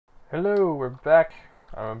Hello, we're back.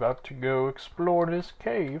 I'm about to go explore this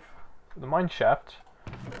cave, the mineshaft.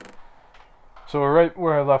 So we're right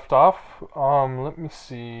where I left off. Let me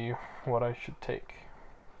see what I should take.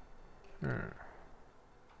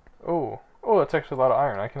 Oh, that's actually a lot of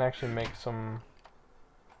iron. I can actually make some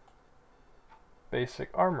basic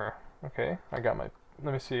armor. Okay, I got my.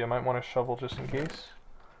 Let me see. I might want a shovel just in case.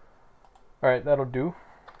 All right, that'll do.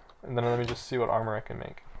 And then let me just see what armor I can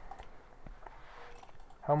make.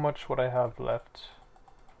 How much would I have left?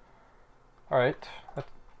 Alright,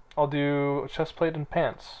 I'll do chest plate and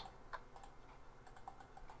pants.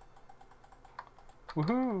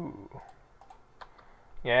 Woohoo!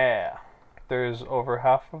 Yeah, there's over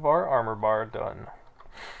half of our armor bar done.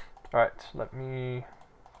 Alright, let me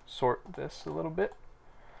sort this a little bit.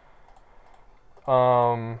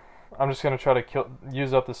 I'm just gonna try to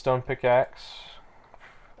use up the stone pickaxe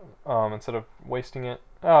instead of wasting it.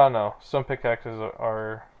 Oh no, stone pickaxes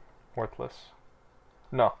are worthless.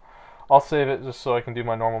 No, I'll save it just so I can do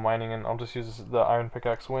my normal mining, and I'll just use the iron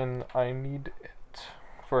pickaxe when I need it.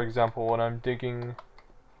 For example, when I'm digging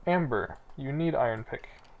amber, you need iron pick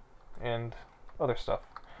and other stuff.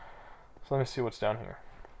 So let me see what's down here.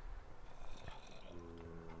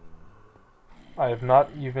 I have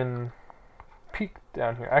not even peeked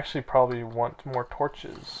down here. I actually probably want more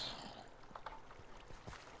torches.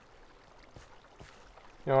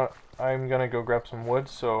 You know what, I'm gonna go grab some wood,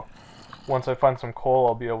 so once I find some coal,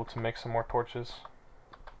 I'll be able to make some more torches.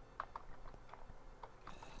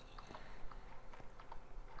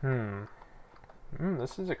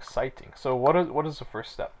 This is exciting. So what is the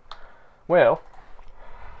first step? Well,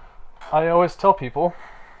 I always tell people,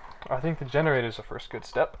 I think the generator is the first good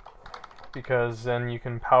step, because then you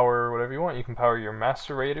can power whatever you want. You can power your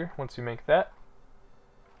macerator once you make that,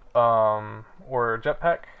 or a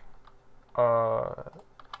jetpack.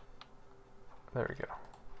 There we go.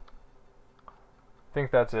 I think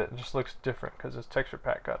that's it. It just looks different because this texture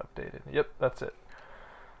pack got updated. Yep, that's it.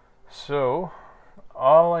 So,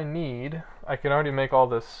 all I need, I can already make all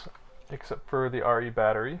this except for the RE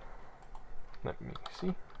battery. Let me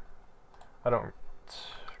see. I don't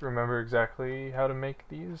remember exactly how to make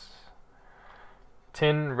these.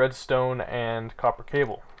 Tin, redstone, and copper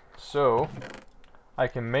cable. So, I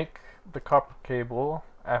can make the copper cable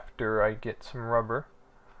after I get some rubber.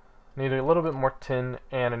 I need a little bit more tin,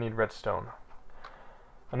 and I need redstone.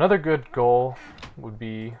 Another good goal would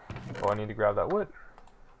be... Oh, I need to grab that wood.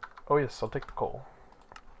 Oh yes, I'll take the coal.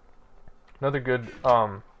 Another good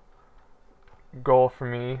goal for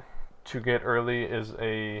me to get early is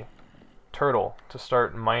a turtle to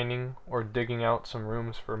start mining or digging out some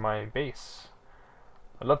rooms for my base.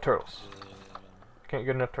 I love turtles. Can't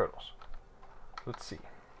get enough turtles. Let's see.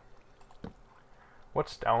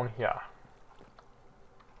 What's down here?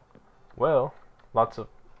 Well, lots of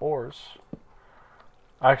ores.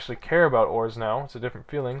 I actually care about ores now. It's a different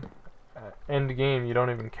feeling. End game, you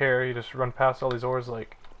don't even care. You just run past all these ores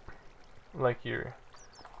like you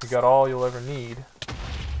got all you'll ever need.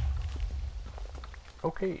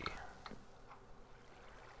 Okay.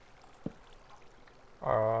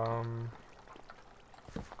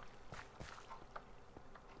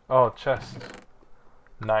 Oh, chest.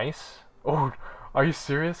 Nice. Oh, are you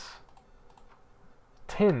serious?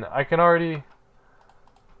 Tin. I can already...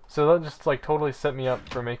 So that just like totally set me up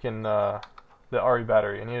for making the RE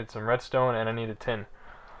battery. I needed some redstone and I needed tin.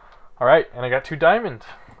 Alright, and I got 2 diamonds.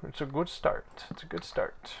 It's a good start. It's a good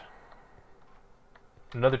start.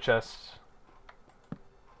 Another chest.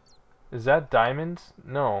 Is that diamonds?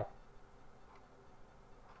 No.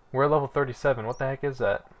 We're at level 37. What the heck is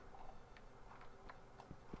that?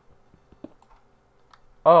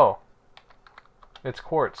 Oh. It's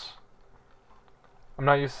quartz. I'm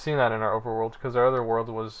not used to seeing that in our overworld because our other world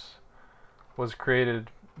was created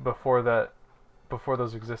before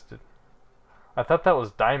those existed. I thought that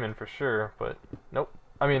was diamond for sure, but nope.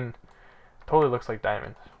 I mean, totally looks like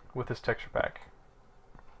diamond with this texture pack.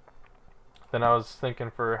 Then I was thinking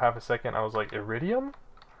for half a second, I was like, iridium?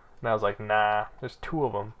 And I was like, nah, there's 2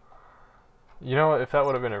 of them. You know, if that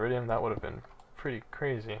would have been iridium, that would have been pretty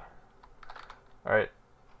crazy. Alright.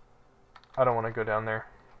 I don't want to go down there.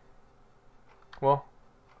 Well,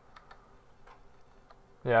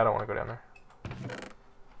 yeah, I don't want to go down there.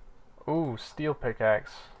 Ooh, steel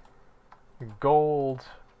pickaxe. Gold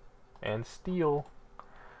and steel.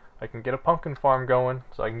 I can get a pumpkin farm going,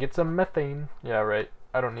 so I can get some methane. Yeah, right.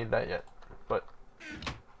 I don't need that yet. But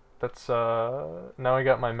that's, now I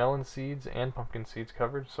got my melon seeds and pumpkin seeds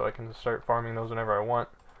covered, so I can start farming those whenever I want.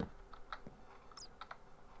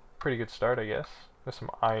 Pretty good start, I guess. There's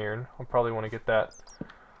some iron. I'll probably want to get that,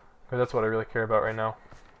 because that's what I really care about right now.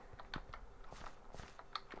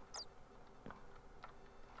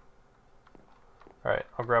 Alright,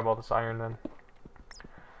 I'll grab all this iron then.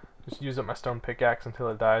 Just use up my stone pickaxe until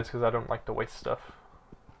it dies, because I don't like to waste stuff.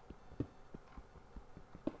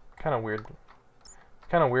 Kind of weird.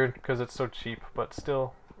 Kind of weird because it's so cheap, but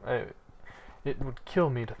still, it would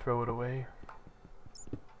kill me to throw it away.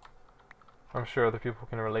 I'm sure other people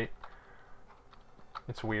can relate.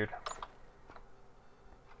 It's weird.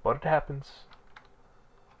 But it happens.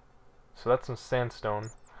 So that's some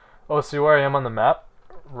sandstone. Oh, see where I am on the map?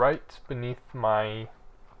 Right beneath my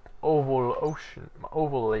oval ocean, my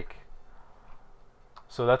oval lake.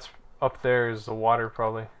 So that's up there is the water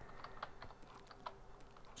probably.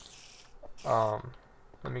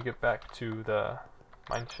 Let me get back to the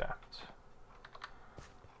mineshaft.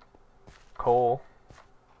 Coal.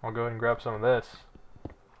 I'll go ahead and grab some of this.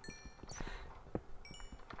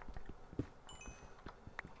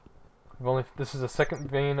 This is the second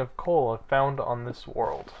vein of coal I've found on this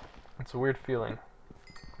world. It's a weird feeling.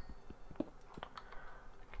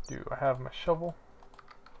 Do I have my shovel?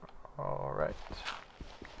 Alright.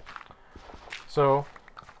 So,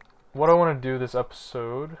 what I want to do this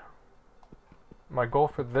episode, my goal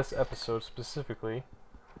for this episode specifically,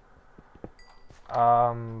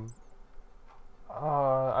 I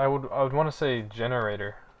would want to say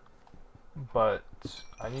generator, but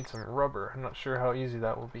I need some rubber. I'm not sure how easy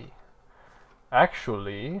that will be.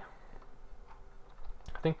 Actually,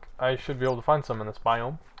 I think I should be able to find some in this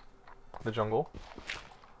biome, the jungle.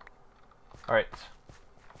 Alright.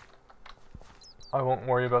 I won't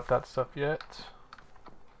worry about that stuff yet.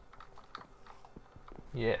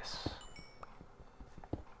 Yes.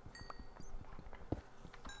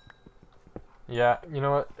 Yeah, you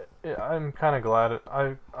know what? I'm kind of glad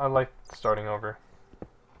I like starting over.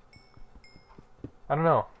 I don't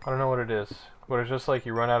know what it is, but it's just like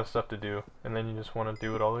you run out of stuff to do, and then you just want to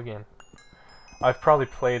do it all again. I've probably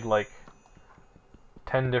played like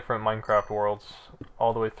 10 different Minecraft worlds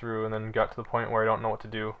all the way through, and then got to the point where I don't know what to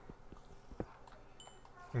do,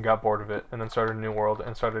 and got bored of it, and then started a new world,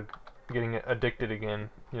 and started getting addicted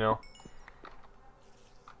again, you know?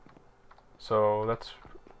 So that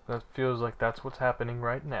feels like that's what's happening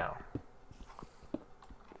right now.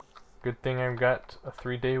 Good thing I've got a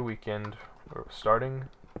 3-day weekend starting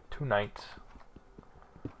tonight,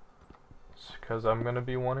 because I'm gonna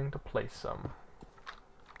be wanting to play some.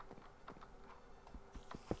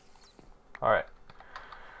 Alright.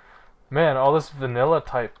 Man, all this vanilla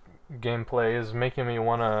type gameplay is making me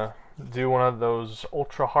wanna do one of those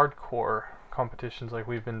ultra hardcore competitions like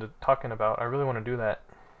we've been talking about. I really want to do that.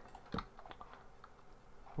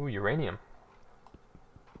 Ooh, uranium.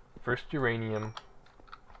 First uranium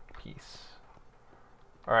piece.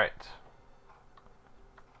 Alright.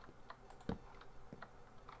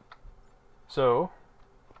 So,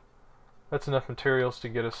 that's enough materials to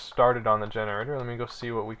get us started on the generator. Let me go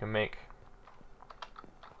see what we can make.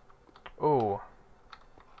 Oh.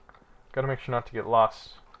 Gotta make sure not to get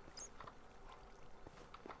lost.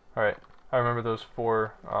 Alright. I remember those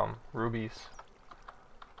 4 rubies.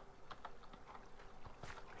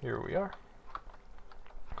 Here we are.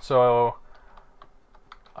 So,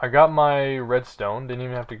 I got my redstone. Didn't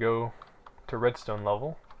even have to go to redstone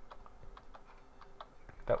level.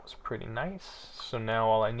 That was pretty nice. So now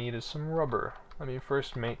all I need is some rubber. Let me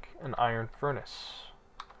first make an iron furnace.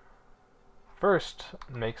 First,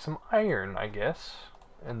 make some iron, I guess.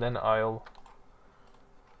 And then I'll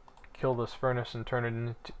kill this furnace and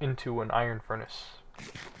turn it into an iron furnace.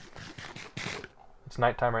 It's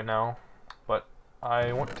nighttime right now, but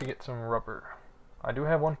I want to get some rubber. I do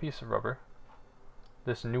have 1 piece of rubber.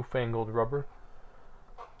 This newfangled rubber.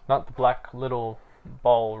 Not the black little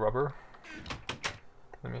ball rubber.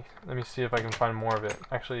 Let me see if I can find more of it.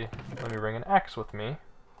 Actually, let me bring an axe with me.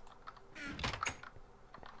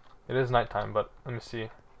 It is nighttime, but let me see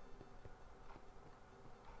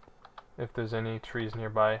if there's any trees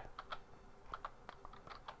nearby.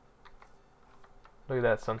 Look at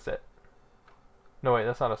that sunset. No, wait,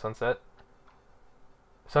 that's not a sunset.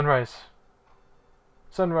 Sunrise.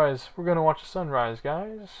 Sunrise. We're gonna watch the sunrise,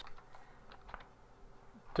 guys.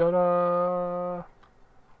 Ta-da!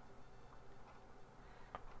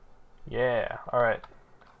 Yeah, alright.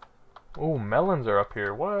 Ooh, melons are up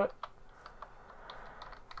here. What?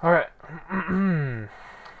 Alright.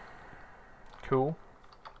 Cool.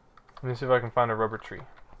 Let me see if I can find a rubber tree.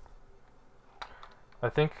 I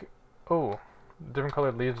think... Oh, different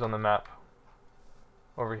colored leaves on the map.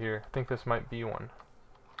 Over here. I think this might be one.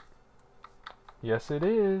 Yes, it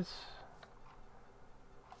is.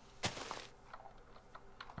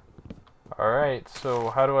 Alright, so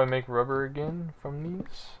how do I make rubber again from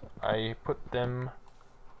these? I put them...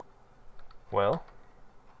 Well...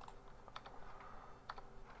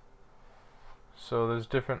 So there's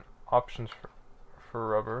different options for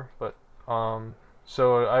rubber, but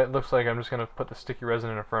so it looks like I'm just gonna put the sticky resin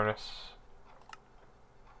in a furnace.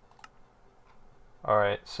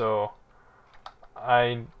 Alright, so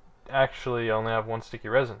I actually only have one sticky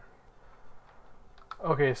resin.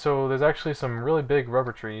 Okay, so there's actually some really big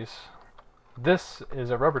rubber trees. This is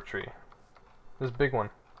a rubber tree. This big one.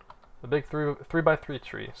 The big 3x3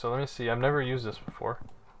 tree. So let me see, I've never used this before.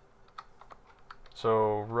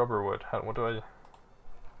 So rubber wood. How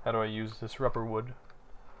do I use this rubber wood?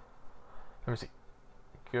 Let me see.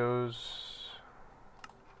 It goes.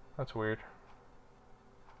 That's weird.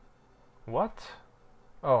 What?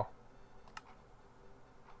 Oh.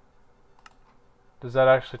 Does that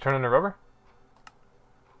actually turn into rubber?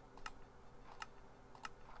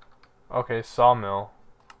 Okay, sawmill.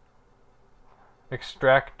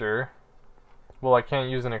 Extractor. Well, I can't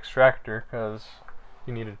use an extractor because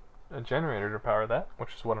you need a generator to power that,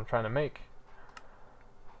 which is what I'm trying to make.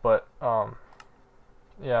 But,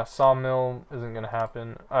 yeah, sawmill isn't going to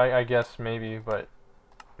happen. I guess maybe, but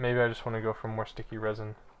maybe I just want to go for more sticky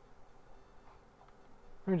resin.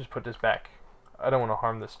 Let me just put this back. I don't want to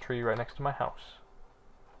harm this tree right next to my house.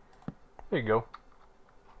 There you go.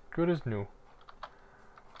 Good as new.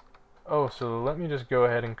 Oh, so let me just go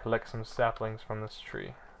ahead and collect some saplings from this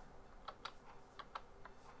tree.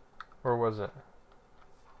 Where was it?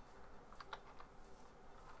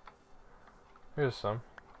 Here's some.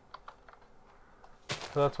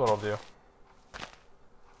 So that's what I'll do.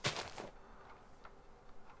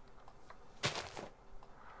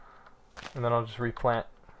 And then I'll just replant.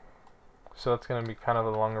 So it's going to be kind of a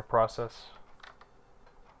longer process.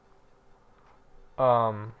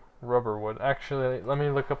 Rubber wood. Actually, let me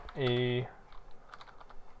look up a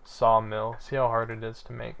sawmill. See how hard it is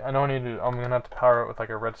to make. I know I'm going to have to power it with like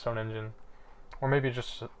a redstone engine. Or maybe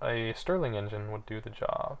just a Stirling engine would do the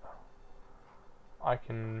job. I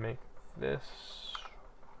can make this.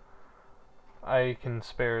 I can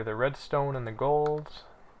spare the redstone and the gold.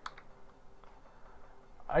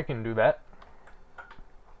 I can do that.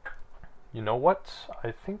 You know what?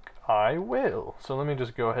 I think I will. So let me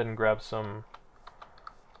just go ahead and grab some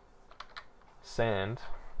sand.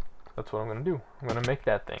 That's what I'm gonna do. I'm gonna make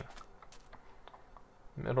that thing.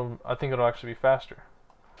 I think it'll actually be faster.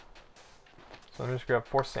 So let me just grab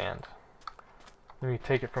 4 sand. Let me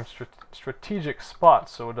take it from strategic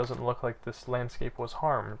spots so it doesn't look like this landscape was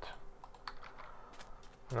harmed.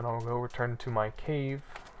 And then I'll go return to my cave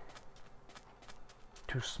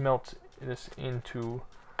to smelt this into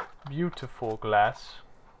beautiful glass.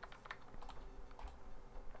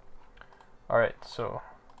 Alright, so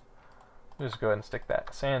just go ahead and stick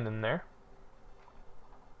that sand in there.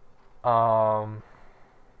 I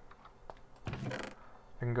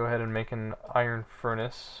can go ahead and make an iron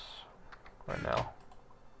furnace right now.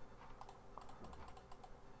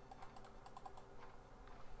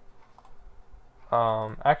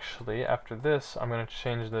 Actually, after this, I'm going to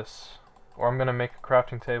change this, or I'm going to make a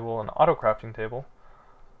crafting table, an auto crafting table.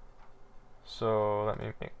 So let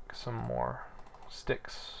me make some more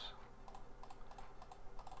sticks.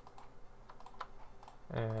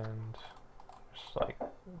 And just like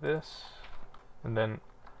this, and then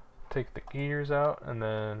take the gears out, and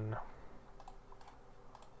then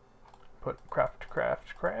put craft,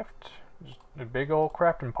 just a big old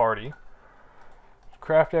crafting party.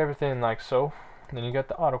 Craft everything like so. And then you got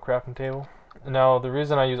the auto crafting table. Now the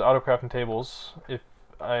reason I use auto crafting tables, if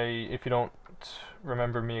you don't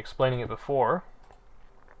remember me explaining it before,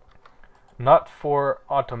 not for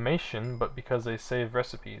automation, but because they save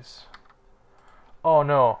recipes. Oh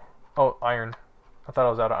no. Oh, iron. I thought I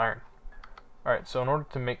was out of iron. Alright, so in order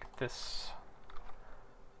to make this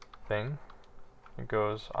thing, it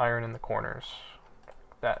goes iron in the corners.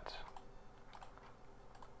 Like that.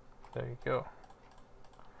 There you go.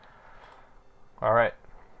 Alright.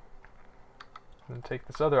 Then take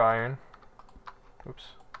this other iron. Oops.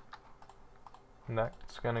 And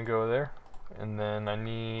that's gonna go there. And then I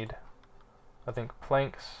need, I think,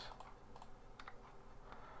 planks,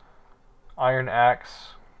 iron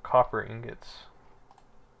axe, copper ingots.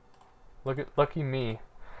 Lucky me.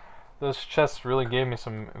 Those chests really gave me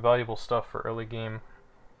some valuable stuff for early game.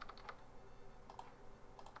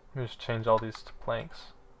 Let me just change all these to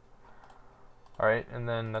planks. Alright, and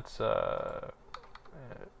then that's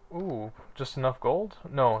ooh, just enough gold?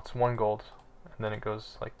 No, it's 1 gold. And then it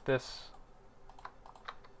goes like this.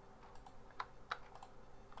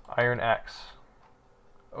 Iron axe.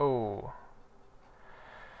 Oh.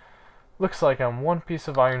 Looks like I'm 1 piece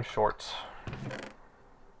of iron short.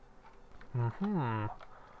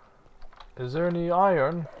 Is there any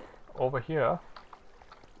iron over here?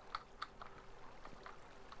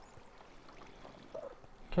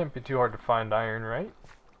 Can't be too hard to find iron, right?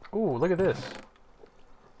 Ooh, look at this.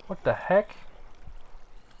 What the heck?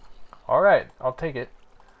 Alright, I'll take it.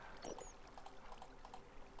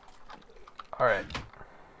 Alright.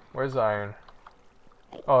 Where's the iron?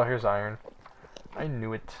 Oh, here's iron. I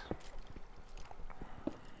knew it.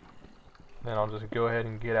 Then I'll just go ahead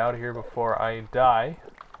and get out of here before I die.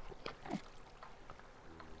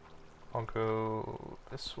 I'll go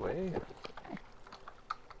this way.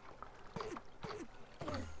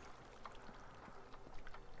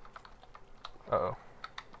 Uh-oh.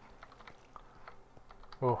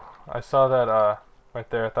 Oh, I saw that right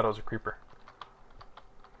there. I thought it was a creeper.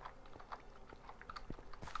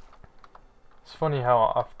 It's funny how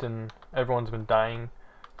often everyone's been dying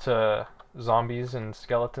to zombies and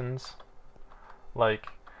skeletons. Like,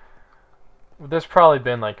 there's probably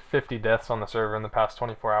been like 50 deaths on the server in the past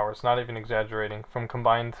 24 hours. Not even exaggerating. From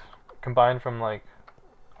combined from like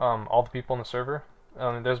all the people in the server.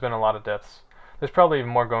 There's been a lot of deaths. There's probably even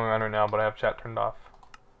more going on right now, but I have chat turned off.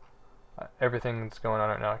 Everything that's going on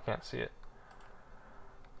right now, I can't see it.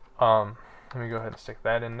 Let me go ahead and stick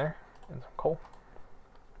that in there, and some coal.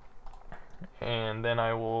 And then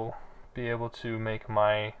I will be able to make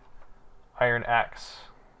my iron axe.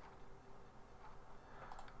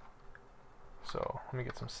 So, let me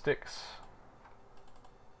get some sticks.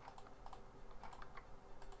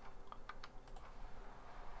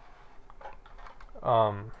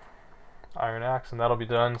 Iron axe, and that'll be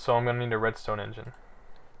done. So I'm gonna need a redstone engine.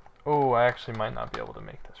 Oh, I actually might not be able to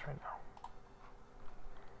make this right now.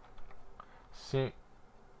 See,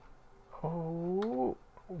 oh,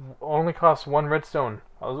 only costs 1 redstone.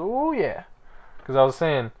 Oh yeah, because I was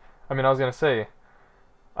gonna say,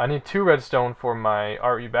 I need 2 redstone for my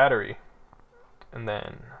RE battery, and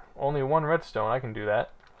then only 1 redstone. I can do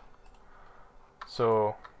that.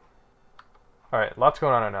 So, all right, lots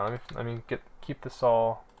going on right now. Let me keep this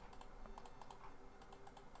all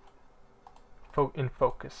in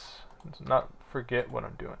focus. Let's not forget what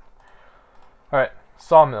I'm doing. Alright,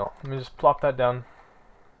 sawmill. Let me just plop that down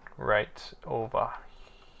right over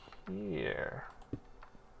here.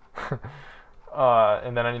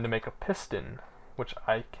 And then I need to make a piston, which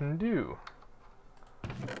I can do.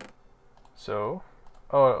 So,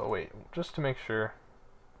 oh wait, just to make sure.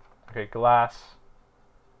 Okay, glass,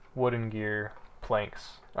 wooden gear,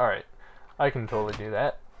 planks. Alright, I can totally do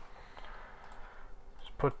that.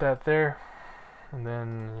 Just put that there. And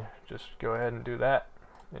then just go ahead and do that.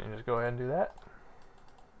 And just go ahead and do that.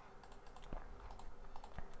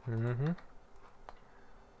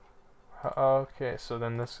 Okay, so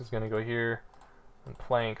then this is going to go here. And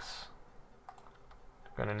planks.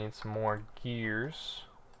 Going to need some more gears.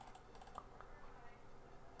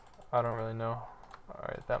 I don't really know.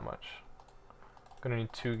 Alright, that much. Going to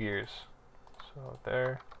need 2 gears. So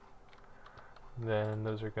there. Then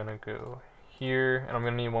those are going to go here. And I'm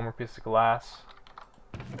going to need 1 more piece of glass.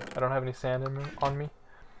 I don't have any sand on me.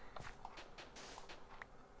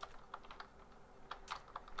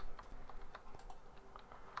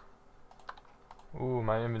 Ooh,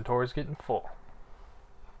 my inventory's getting full.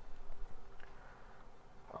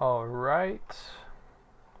 Alright.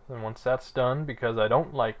 Then once that's done, because I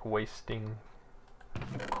don't like wasting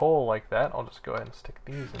coal like that, I'll just go ahead and stick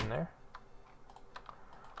these in there.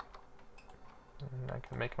 And I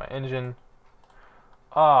can make my engine.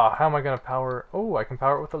 Ah, how am I going to power? Oh, I can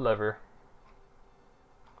power it with a lever.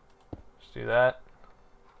 Just do that.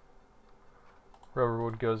 Rubber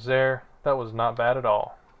wood goes there. That was not bad at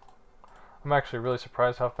all. I'm actually really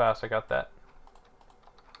surprised how fast I got that.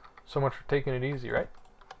 So much for taking it easy, right?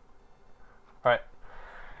 Alright.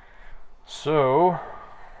 So,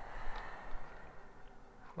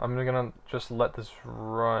 I'm gonna just let this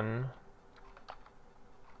run.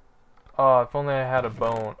 Oh, if only I had a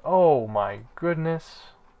bone. Oh my goodness.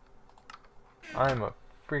 I'm a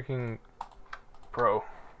freaking pro.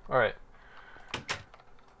 Alright.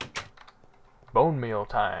 Bone meal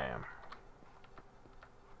time.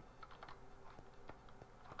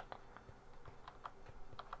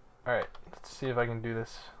 Alright, let's see if I can do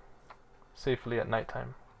this safely at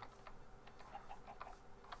nighttime.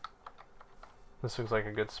 This looks like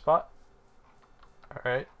a good spot.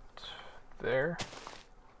 Alright, there.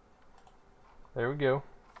 There we go.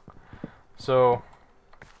 So,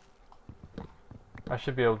 I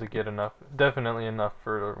should be able to get enough, definitely enough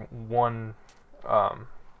for 1,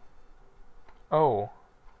 oh.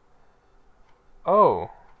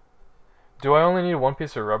 Do I only need 1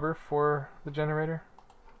 piece of rubber for the generator?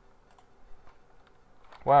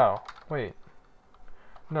 Wow, wait.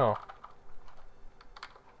 No.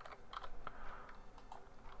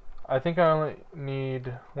 I think I only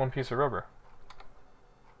need 1 piece of rubber.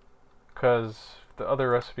 Because the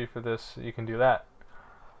other recipe for this, you can do that.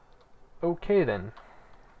 Okay then.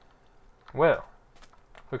 Well,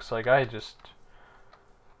 looks like I just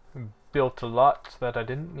built a lot that I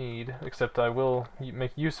didn't need, except I will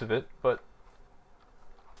make use of it, but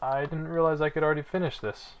I didn't realize I could already finish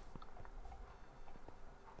this.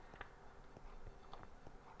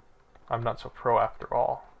 I'm not so pro after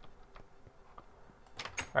all.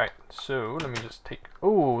 Alright, so let me just take...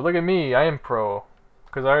 Oh, look at me! I am pro!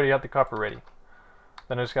 Because I already got the copper ready.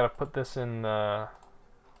 Then I just gotta put this in like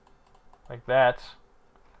that.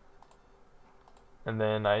 And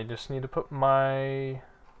then I just need to put my...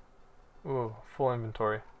 Ooh, full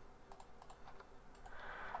inventory.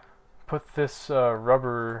 Put this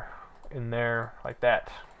rubber in there like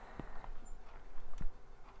that.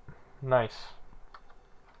 Nice.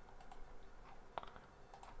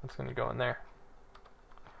 That's gonna go in there.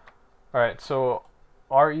 Alright, so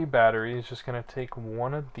RE battery is just going to take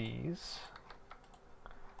one of these,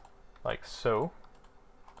 like so,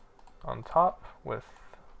 on top with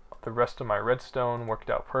the rest of my redstone. Worked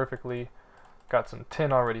out perfectly. Got some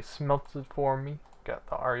tin already smelted for me. Got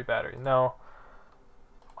the RE battery. Now,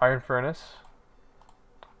 iron furnace,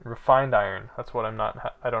 refined iron. That's what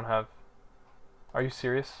I don't have. Are you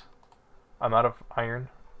serious? I'm out of iron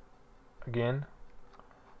again.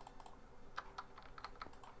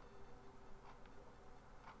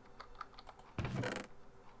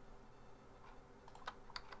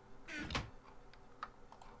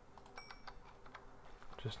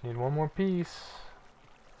 Just need one more piece.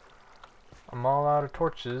 I'm all out of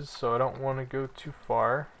torches, so I don't want to go too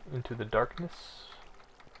far into the darkness.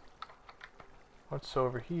 What's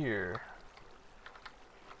over here?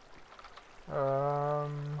 Uh-oh.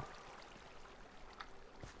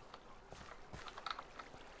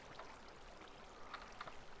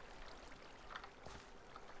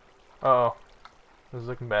 This is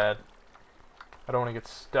looking bad. I don't want to get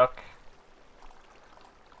stuck.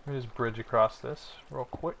 Let me just bridge across this real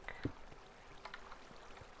quick.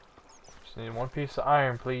 Just need one piece of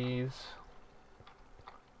iron, please.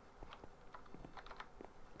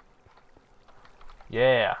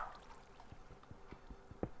 Yeah.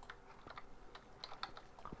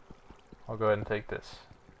 I'll go ahead and take this.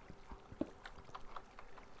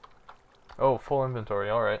 Oh, full inventory,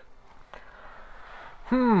 alright.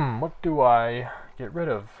 What do I get rid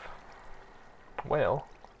of? Well,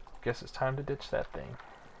 guess it's time to ditch that thing.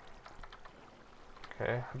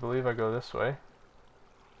 Okay, I believe I go this way.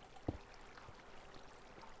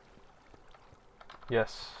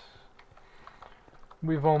 Yes.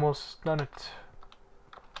 We've almost done it.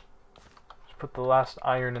 Just put the last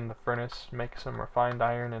iron in the furnace, make some refined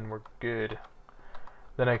iron, and we're good.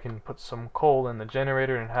 Then I can put some coal in the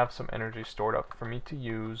generator and have some energy stored up for me to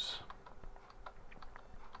use.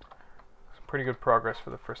 Some pretty good progress for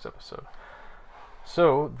the first episode.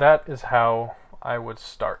 So, that is how I would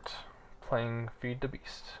start playing Feed the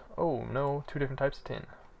Beast. Oh no, two different types of tin.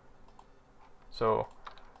 So,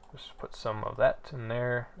 just put some of that in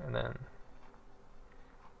there, and then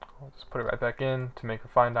I'll just put it right back in to make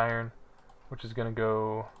refined iron, which is going to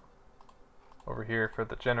go over here for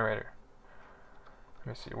the generator. Let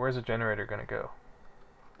me see, where's the generator going to go?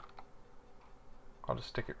 I'll just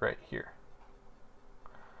stick it right here.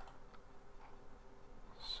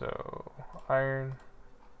 So, iron.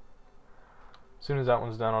 As soon as that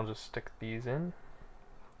one's done, I'll just stick these in.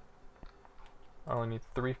 I only need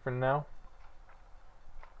 3 for now.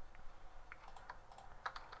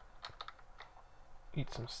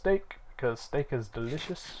 Eat some steak, because steak is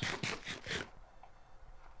delicious.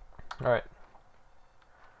 Alright.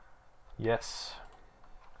 Yes.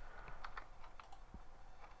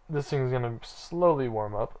 This thing's gonna slowly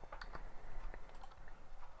warm up.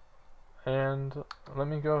 And let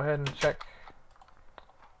me go ahead and check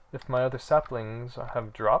if my other saplings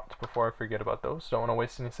have dropped before I forget about those. Don't want to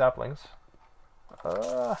waste any saplings.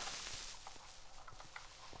 Oh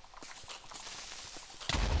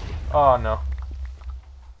no.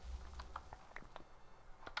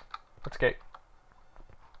 That's okay.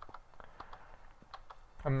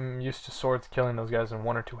 I'm used to swords killing those guys in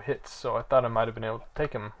 1 or 2 hits, so I thought I might have been able to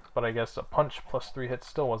take him, but I guess a punch plus 3 hits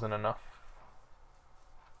still wasn't enough.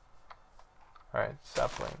 Alright,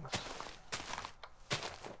 saplings.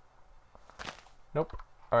 Nope.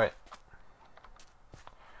 Alright.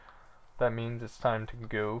 That means it's time to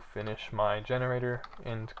go finish my generator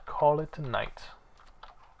and call it a night.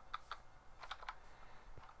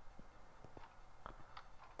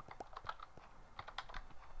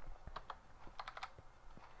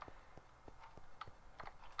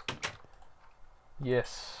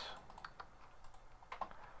 Yes.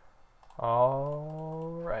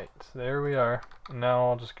 Alright. Alright, so there we are. Now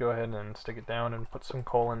I'll just go ahead and stick it down and put some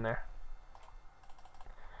coal in there.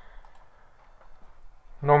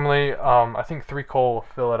 Normally, I think 3 coal will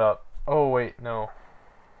fill it up. Oh wait, no.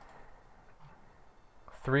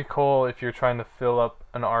 3 coal if you're trying to fill up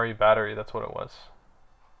an RE battery, that's what it was.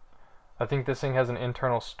 I think this thing has an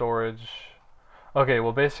internal storage. Okay,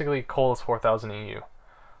 well basically coal is 4,000 EU.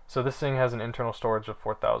 So this thing has an internal storage of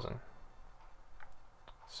 4,000.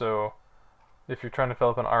 So if you're trying to fill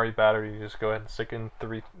up an RE battery, you just go ahead and stick in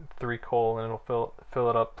 3 coal and it'll fill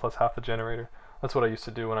it up plus half the generator. That's what I used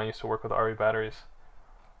to do when I used to work with RE batteries.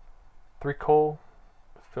 3 coal,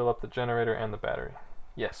 fill up the generator and the battery.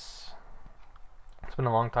 Yes. It's been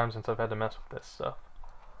a long time since I've had to mess with this stuff.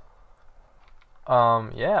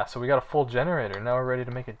 Yeah, so we got a full generator. Now we're ready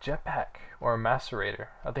to make a jetpack or a macerator.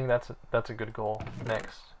 I think that's a good goal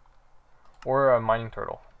next. Or a mining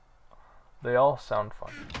turtle. They all sound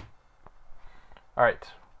fun. Alright.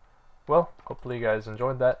 Well, hopefully you guys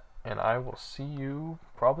enjoyed that, and I will see you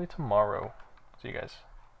probably tomorrow. See you guys.